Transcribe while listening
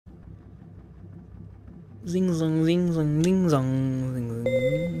Zing zong, zing zong, zing zong, zing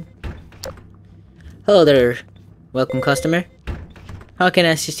zong. Hello there, welcome customer. How can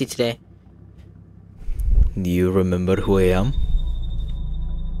I assist you today? Do you remember who I am?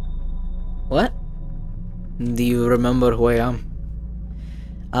 What? Do you remember who I am?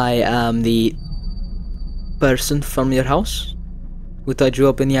 I am the person from your house who tied you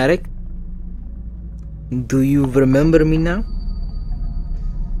up in the attic. Do you remember me now?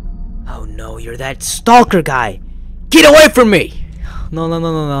 Oh no, you're that stalker guy! Get away from me!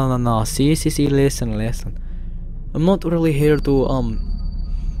 No. See, listen. I'm not really here to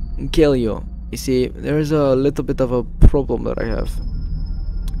kill you. You see, there's a little bit of a problem that I have.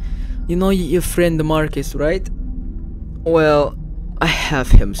 You know your friend Marcus, right? Well, I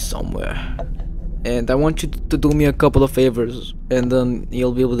have him somewhere. And I want you to do me a couple of favors, and then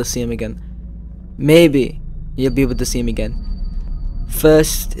you'll be able to see him again. Maybe you'll be able to see him again.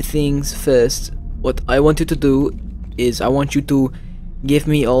 First things first, what I want you to do is I want you to give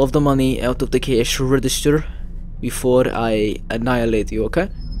me all of the money out of the cash register before I annihilate you, okay?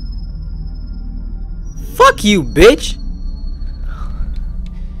 Fuck you, bitch!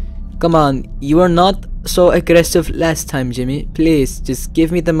 Come on, you were not so aggressive last time, Jimmy. Please, just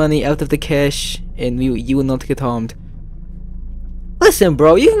give me the money out of the cash and you will not get harmed. Listen,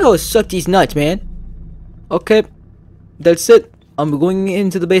 bro, you can go suck these nuts, man. Okay, that's it. I'm going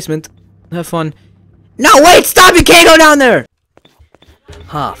into the basement. Have fun. No, wait, stop! You can't go down there!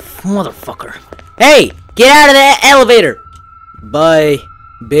 Ah, motherfucker. Hey, get out of the elevator! Bye,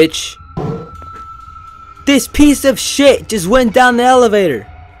 bitch. This piece of shit just went down the elevator.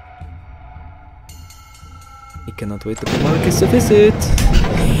 I cannot wait for Marcus to visit.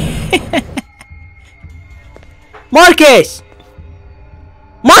 Marcus!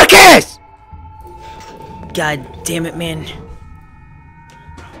 Marcus! God damn it, man.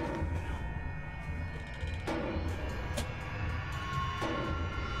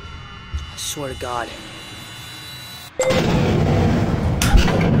 I swear to God.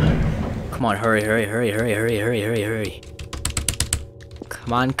 Come on, hurry.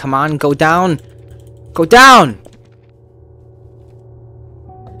 Come on, go down. Go down!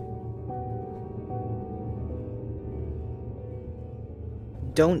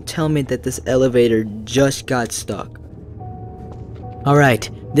 Don't tell me that this elevator just got stuck. Alright,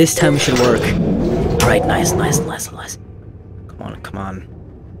 this time it should work. Alright, nice. Come on.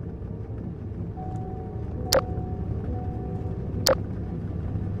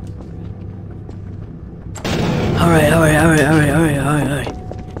 Alright.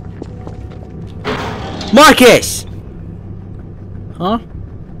 Marcus! Huh?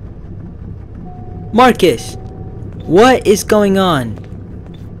 Marcus! What is going on?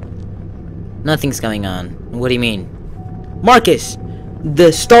 Nothing's going on. What do you mean? Marcus!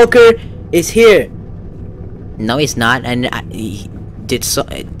 The Stalker is here! No, he's not. And did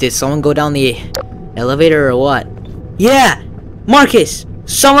someone go down the elevator or what? Yeah! Marcus!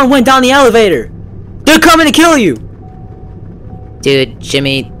 Someone went down the elevator! They're coming to kill you! Dude,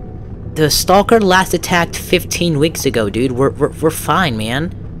 Jimmy, the Stalker last attacked 15 weeks ago, dude. We're fine,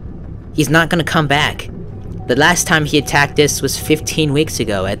 man. He's not gonna come back. The last time he attacked us was 15 weeks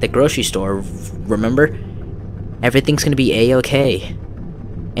ago at the grocery store, remember? Everything's gonna be a-okay.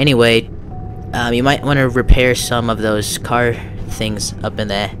 Anyway, you might want to repair some of those car things up in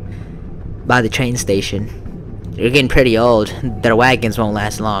there by the train station. They're getting pretty old. Their wagons won't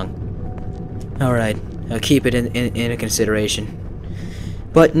last long. Alright, I'll keep it in consideration.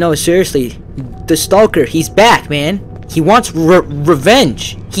 But no, seriously, the Stalker, he's back, man. He wants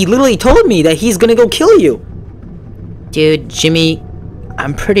revenge. He literally told me that he's gonna go kill you. Dude, Jimmy,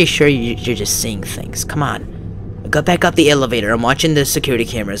 I'm pretty sure you're just seeing things. Come on. Go back up the elevator. I'm watching the security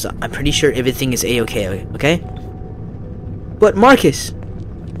cameras. I'm pretty sure everything is a-okay, okay? But Marcus!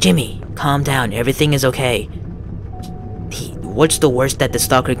 Jimmy, calm down. Everything is okay. What's the worst that the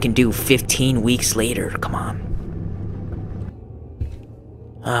Stalker can do 15 weeks later? Come on.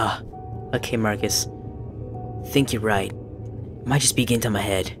 Okay, Marcus. Think you're right. Might just be getting to my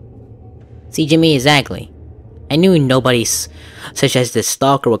head. See, Jimmy, exactly. I knew nobody such as the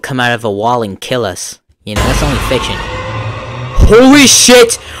Stalker would come out of a wall and kill us. You know, that's only fiction. Holy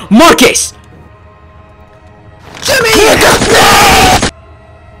shit! Marcus! Jimmy!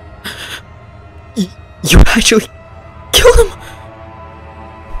 You actually killed him?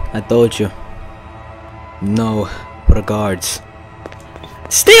 I told you. No regards.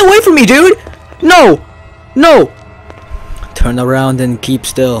 Stay away from me, dude! No! Turn around and keep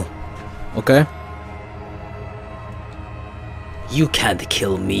still. Okay? You can't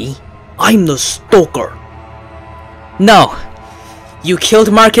kill me. I'm the Stalker. No! You killed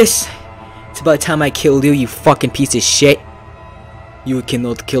Marcus It's about time I killed you, you fucking piece of shit. You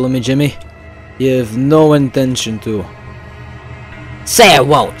cannot kill me, Jimmy. You have no intention to. Say I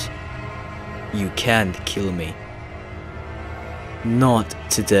won't. You can't kill me. Not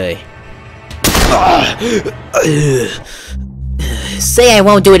today. Say I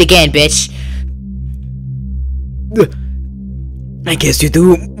won't do it again, bitch. I guess you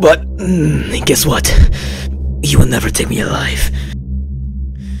do, but guess what? You will never take me alive.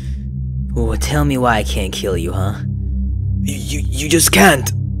 Well, tell me why I can't kill you, huh? You just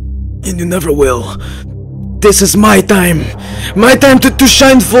can't. And you never will. This is my time. My time to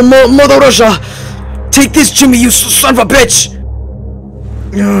shine for Mother Russia. Take this, Jimmy, you son of a bitch.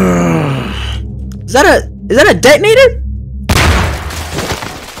 Is that a detonator?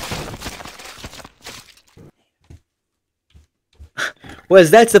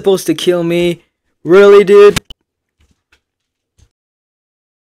 Was that supposed to kill me? Really, dude?